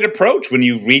 what's the right approach when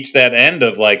you've reached that end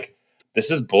of like, this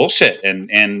is bullshit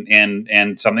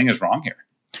and something is wrong here?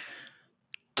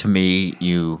 To me,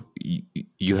 you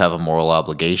have a moral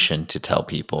obligation to tell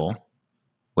people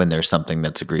when there's something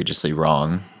that's egregiously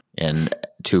wrong, and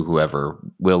to whoever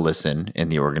will listen in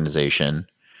the organization.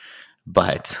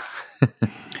 But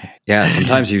yeah,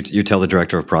 sometimes you tell the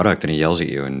director of product and he yells at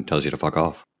you and tells you to fuck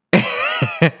off.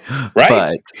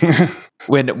 Right.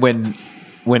 But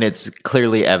when it's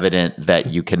clearly evident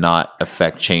that you cannot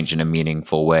affect change in a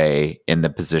meaningful way in the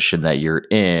position that you're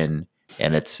in,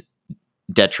 and it's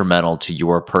detrimental to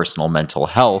your personal mental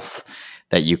health,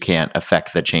 that you can't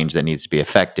affect the change that needs to be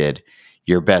affected,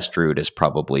 your best route is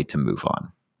probably to move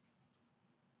on.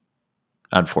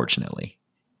 Unfortunately.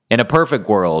 In a perfect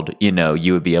world,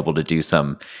 you would be able to do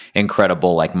some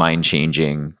incredible, like, mind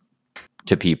changing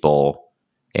to people,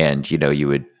 and you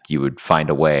would find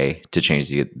a way to change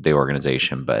the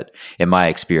organization. But in my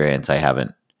experience, I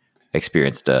haven't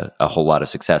experienced a whole lot of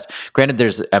success. Granted,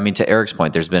 to Eric's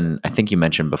point, there's been, I think you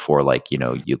mentioned before, like, you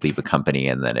leave a company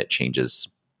and then it changes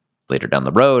later down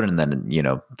the road, and then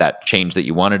that change that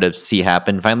you wanted to see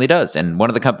happen finally does. And one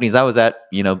of the companies I was at,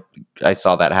 I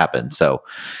saw that happen. So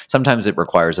sometimes it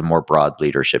requires a more broad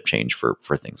leadership change for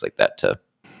things like that to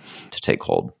take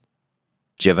hold.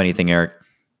 Do you have anything, Eric?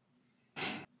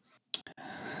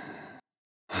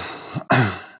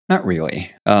 Not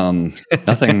really.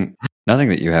 Nothing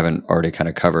that you haven't already kind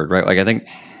of covered, right? Like, I think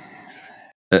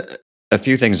a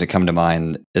few things that come to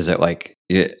mind is that, like,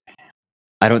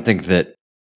 I don't think that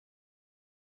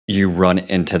you run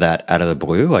into that out of the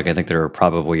blue. Like, I think there are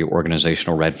probably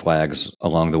organizational red flags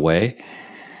along the way.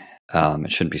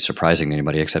 It shouldn't be surprising to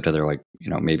anybody, except that they're like,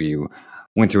 maybe you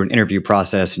went through an interview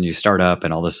process and you start up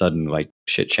and all of a sudden, like,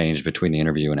 shit changed between the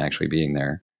interview and actually being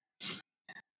there.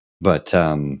 But,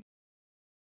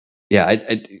 yeah,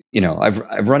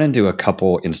 I've run into a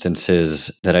couple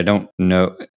instances that I don't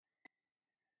know.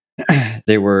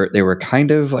 They were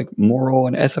kind of like moral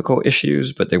and ethical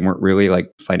issues, but they weren't really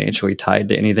like financially tied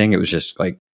to anything. It was just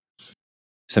like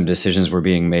some decisions were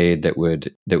being made that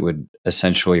would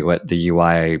essentially let the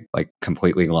UI like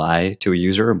completely lie to a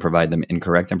user and provide them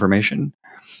incorrect information.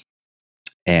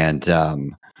 And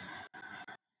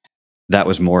that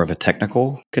was more of a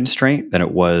technical constraint than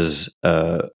it was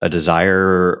a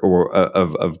desire or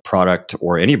of product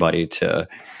or anybody to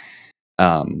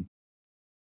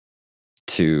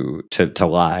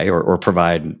lie or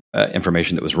provide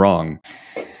information that was wrong.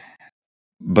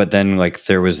 But then, like,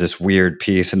 there was this weird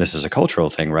piece, and this is a cultural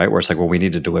thing, right? Where it's like, well, we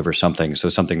need to deliver something, so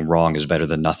something wrong is better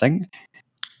than nothing.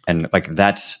 And like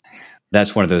that's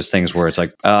one of those things where it's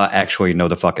like, actually, no,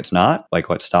 the fuck, it's not. Like,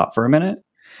 let's stop for a minute.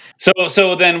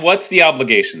 So then what's the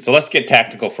obligation? So let's get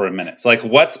tactical for a minute. So, like,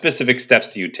 what specific steps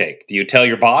do you take? Do you tell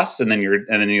your boss and then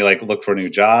you like look for a new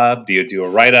job? Do you do a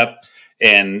write-up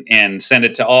and send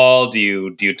it to all? Do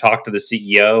you talk to the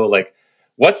CEO? Like,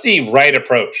 what's the right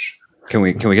approach? Can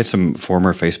we get some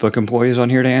former Facebook employees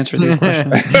on here to answer these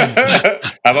questions?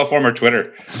 How about former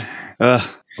Twitter?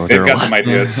 They've got some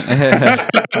ideas.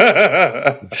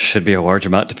 Should be a large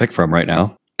amount to pick from right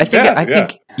now. I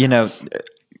think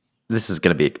this is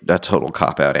going to be a total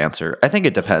cop-out answer. I think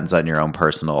it depends on your own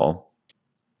personal,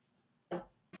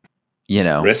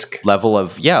 risk level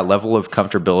of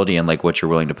comfortability and like what you're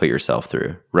willing to put yourself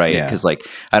through, right? Because like,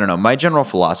 I don't know, my general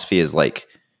philosophy is like,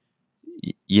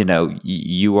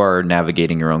 you are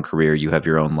navigating your own career, you have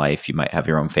your own life, you might have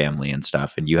your own family and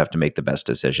stuff, and you have to make the best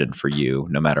decision for you,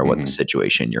 no matter what the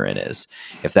situation you're in is.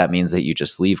 If that means that you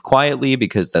just leave quietly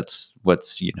because that's what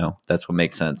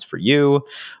makes sense for you,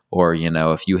 or,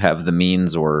 if you have the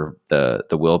means or the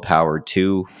willpower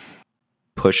to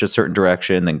push a certain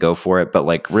direction, then go for it. But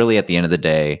like, really at the end of the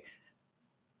day,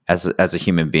 as a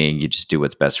human being, you just do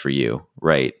what's best for you,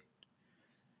 right?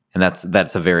 And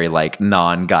that's a very like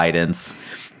non-guidance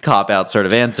cop-out sort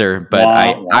of answer, but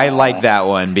I like that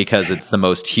one because it's the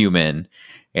most human,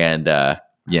 and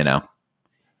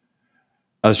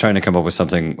I was trying to come up with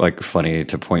something like funny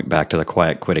to point back to the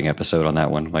quiet quitting episode on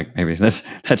that one. Like maybe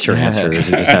that's your answer. Is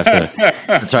you just have to.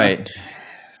 That's right.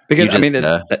 Because you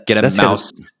just, get a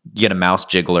mouse, get a mouse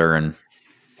jiggler, and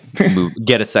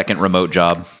get a second remote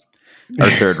job or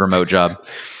third remote job.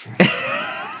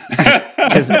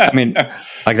 Because I mean,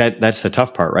 like that's the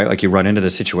tough part, right? Like you run into the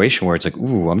situation where it's like,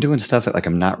 ooh, I'm doing stuff that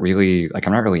I'm not really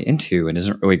into and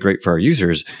isn't really great for our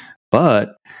users,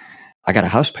 but I got a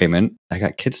house payment, I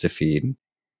got kids to feed.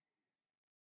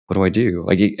 What do I do?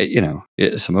 Like, and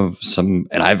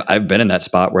I've been in that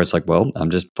spot where it's like, well, I'm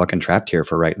just fucking trapped here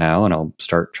for right now, and I'll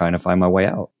start trying to find my way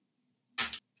out.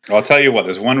 Well, I'll tell you what,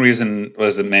 there's one reason, well,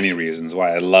 there's many reasons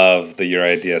why I love the "your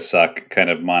ideas suck" kind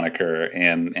of moniker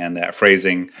and that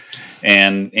phrasing.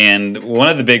 And one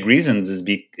of the big reasons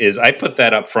is I put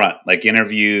that up front, like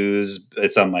interviews,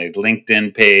 it's on my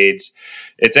LinkedIn page,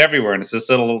 it's everywhere. And it's this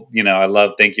little,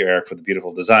 thank you, Eric, for the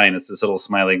beautiful design. It's this little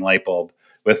smiling light bulb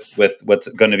with what's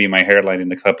going to be my hairline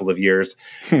in a couple of years.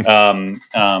 That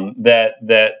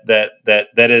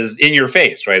is in your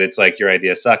face, right? It's like, your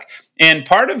ideas suck. And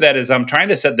part of that is I'm trying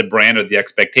to set the brand or the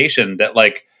expectation that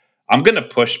I'm going to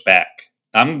push back.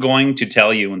 I'm going to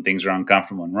tell you when things are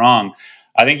uncomfortable and wrong.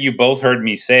 I think you both heard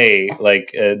me say,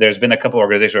 there's been a couple of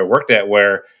organizations I worked at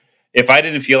where if I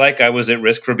didn't feel like I was at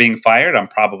risk for being fired, I'm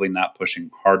probably not pushing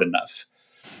hard enough.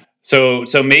 So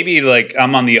maybe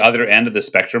I'm on the other end of the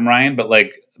spectrum, Ryan, but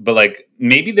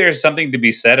maybe there's something to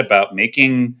be said about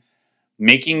making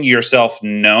yourself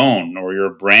known, or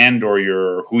your brand,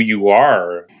 or who you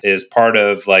are, is part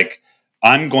of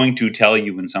I'm going to tell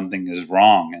you when something is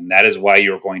wrong, and that is why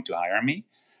you're going to hire me.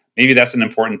 Maybe that's an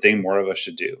important thing more of us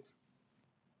should do.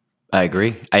 I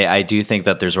agree. I do think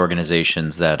that there's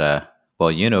organizations that,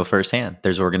 firsthand,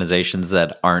 there's organizations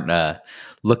that aren't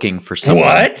looking for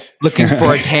someone, looking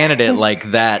for a candidate like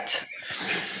that.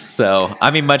 So, I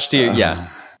mean,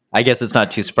 I guess it's not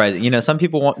too surprising. Some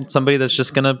people want somebody that's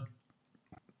just going to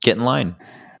get in line.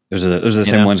 Those are the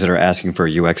same ones that are asking for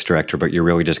a UX director, but you're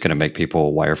really just going to make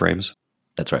people wireframes.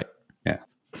 That's right. Yeah,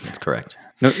 that's correct.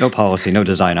 No policy, no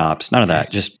design ops, none of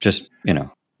that. Just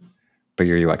but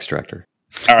you're UX director.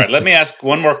 All right, let me ask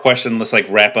one more question. Let's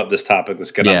wrap up this topic.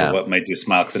 Let's get on to what might you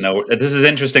smile, because I know this is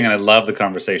interesting and I love the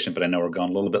conversation, but I know we're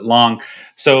going a little bit long.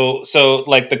 So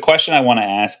the question I want to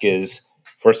ask is,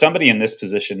 for somebody in this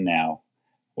position now,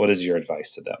 what is your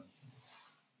advice to them?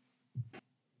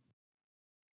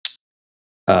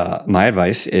 My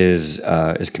advice is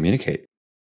communicate,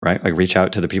 right? Reach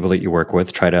out to the people that you work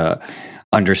with, try to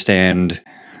understand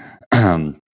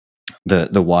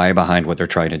the why behind what they're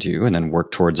trying to do, and then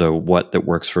work towards a what that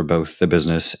works for both the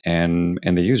business and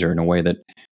the user in a way that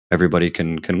everybody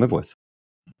can live with.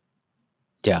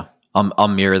 Yeah, I'll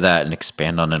mirror that and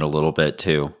expand on it a little bit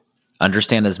too.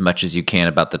 Understand as much as you can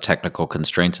about the technical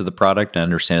constraints of the product, and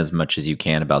understand as much as you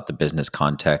can about the business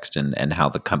context and how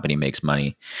the company makes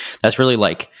money. That's really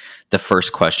the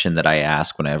first question that I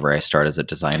ask whenever I start as a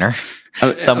designer. I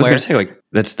was going to say,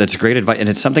 that's great advice, and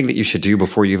it's something that you should do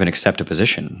before you even accept a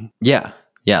position. Yeah.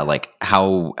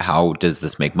 How does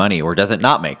this make money, or does it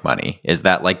not make money? Is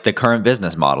that the current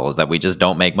business model is that we just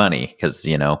don't make money? Because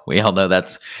we all know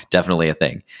that's definitely a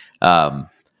thing.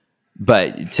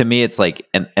 But to me, it's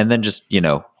and then just,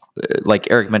 like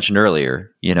Eric mentioned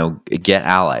earlier, get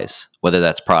allies, whether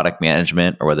that's product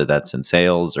management or whether that's in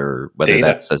sales or whether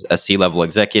that's a C-level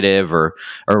executive or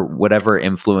whatever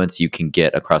influence you can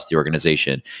get across the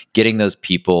organization. Getting those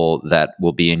people that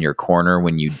will be in your corner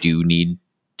when you do need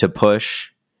to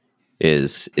push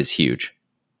is huge.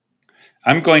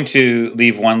 I'm going to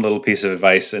leave one little piece of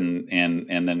advice and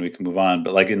then we can move on.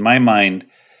 But in my mind,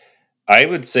 I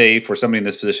would say for somebody in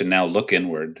this position now, look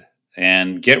inward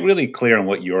and get really clear on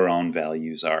what your own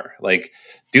values are.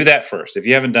 Do that first. If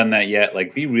you haven't done that yet,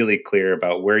 be really clear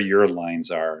about where your lines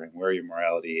are and where your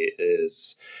morality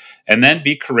is. And then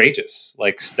be courageous.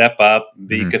 Step up,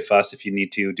 be a fuss if you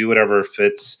need to, do whatever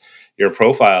fits your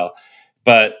profile.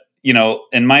 But,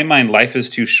 in my mind, life is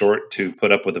too short to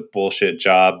put up with a bullshit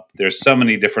job. There's so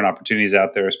many different opportunities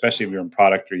out there, especially if you're in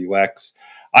product or UX.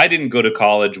 I didn't go to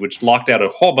college, which locked out a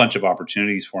whole bunch of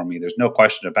opportunities for me. There's no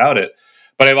question about it.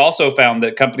 But I've also found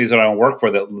that companies that I work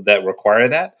for that require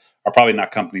that are probably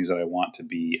not companies that I want to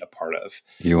be a part of.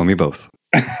 You and me both.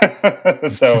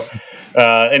 So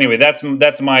anyway,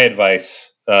 that's my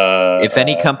advice. If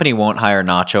any company won't hire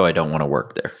Nacho, I don't want to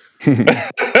work there.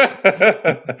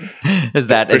 Is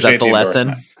that the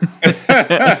lesson?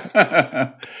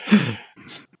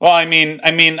 Well, I mean,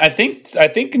 I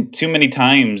think too many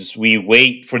times we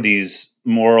wait for these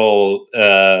moral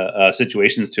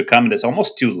situations to come, and it's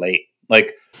almost too late.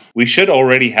 We should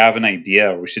already have an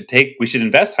idea. We should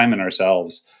invest time in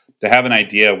ourselves to have an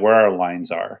idea where our lines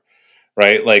are,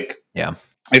 right? Like, yeah,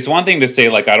 it's one thing to say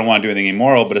like, I don't want to do anything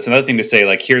immoral, but it's another thing to say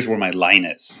like, here's where my line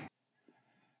is,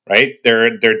 right? There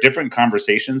are different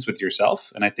conversations with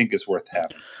yourself, and I think it's worth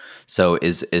having. So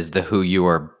is the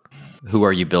who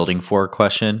are you building for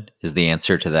question, is the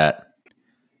answer to that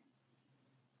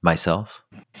myself?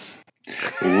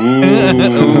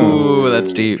 Ooh,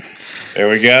 that's deep. There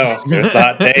we go. There's the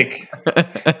hot take.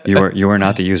 You are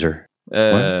not the user.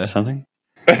 Something?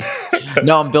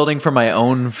 No, I'm building for my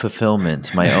own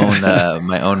fulfillment, my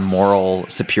own moral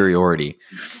superiority.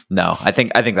 No, I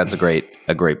think that's a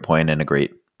great point and a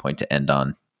great point to end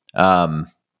on.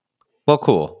 Well,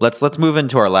 cool. Let's move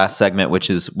into our last segment, which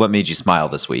is what made you smile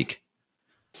this week.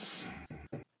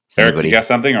 Eric, you got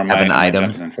something, or am an item?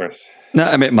 Jumping in first? No,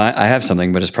 I mean I have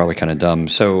something, but it's probably kind of dumb.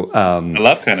 So I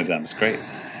love kind of dumb. It's great.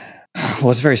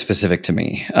 Well, it's very specific to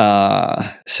me.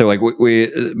 So like we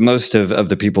most of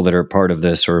the people that are part of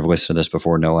this or have listened to this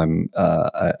before know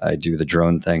I do the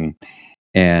drone thing,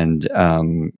 and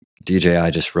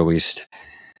DJI just released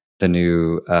the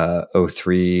new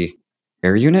O3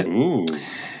 air unit. Ooh.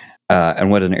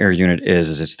 And what an air unit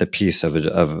is it's the piece of an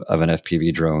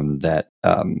FPV drone that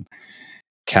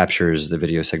captures the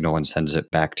video signal and sends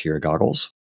it back to your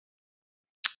goggles.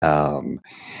 And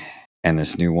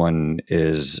this new one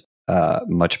is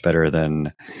much better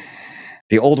than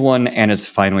the old one, and it's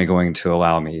finally going to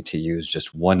allow me to use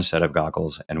just one set of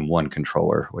goggles and one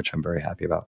controller, which I'm very happy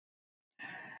about,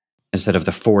 instead of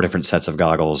the 4 different sets of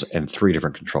goggles and 3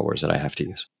 different controllers that I have to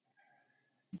use.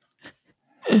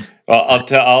 Well,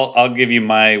 I'll give you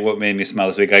my what made me smile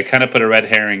this week. I kind of put a red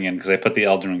herring in because I put the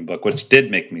Elden Ring book, which did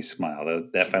make me smile.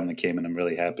 That finally came, and I'm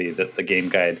really happy that the game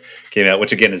guide came out,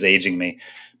 which again is aging me.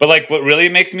 But like, what really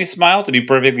makes me smile, to be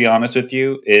perfectly honest with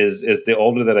you, is the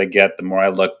older that I get, the more I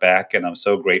look back, and I'm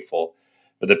so grateful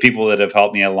for the people that have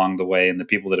helped me along the way and the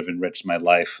people that have enriched my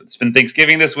life. It's been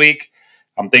Thanksgiving this week.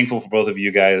 I'm thankful for both of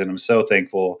you guys, and I'm so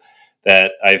thankful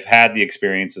that I've had the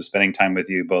experience of spending time with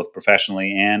you, both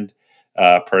professionally and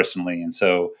personally. And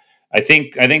so I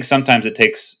think sometimes it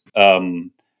takes a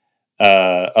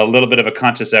little bit of a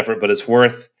conscious effort, but it's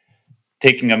worth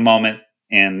taking a moment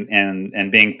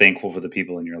and being thankful for the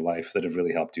people in your life that have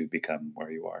really helped you become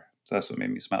where you are. So that's what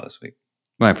made me smile this week.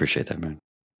 Well, I appreciate that, man.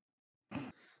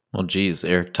 Well, geez,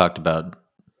 Eric talked about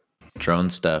drone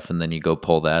stuff, and then you go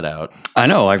pull that out. I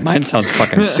know, like mine sounds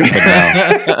fucking stupid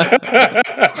now.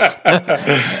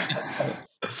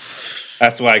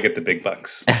 That's why I get the big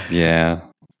bucks. Yeah.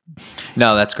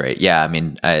 No, that's great. Yeah, I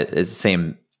mean, it's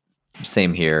same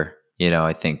here. You know,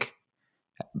 I think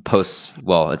it's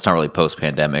not really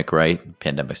post-pandemic, right?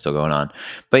 Pandemic's still going on.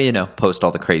 But, you know, post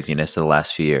all the craziness of the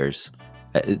last few years,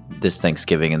 this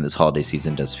Thanksgiving and this holiday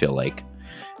season does feel like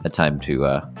a time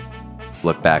to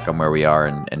look back on where we are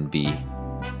and be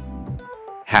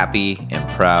happy and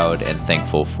proud and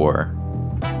thankful for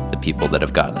the people that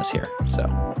have gotten us here. So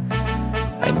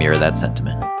I mirror that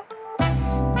sentiment.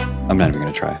 I'm not even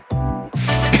going to try.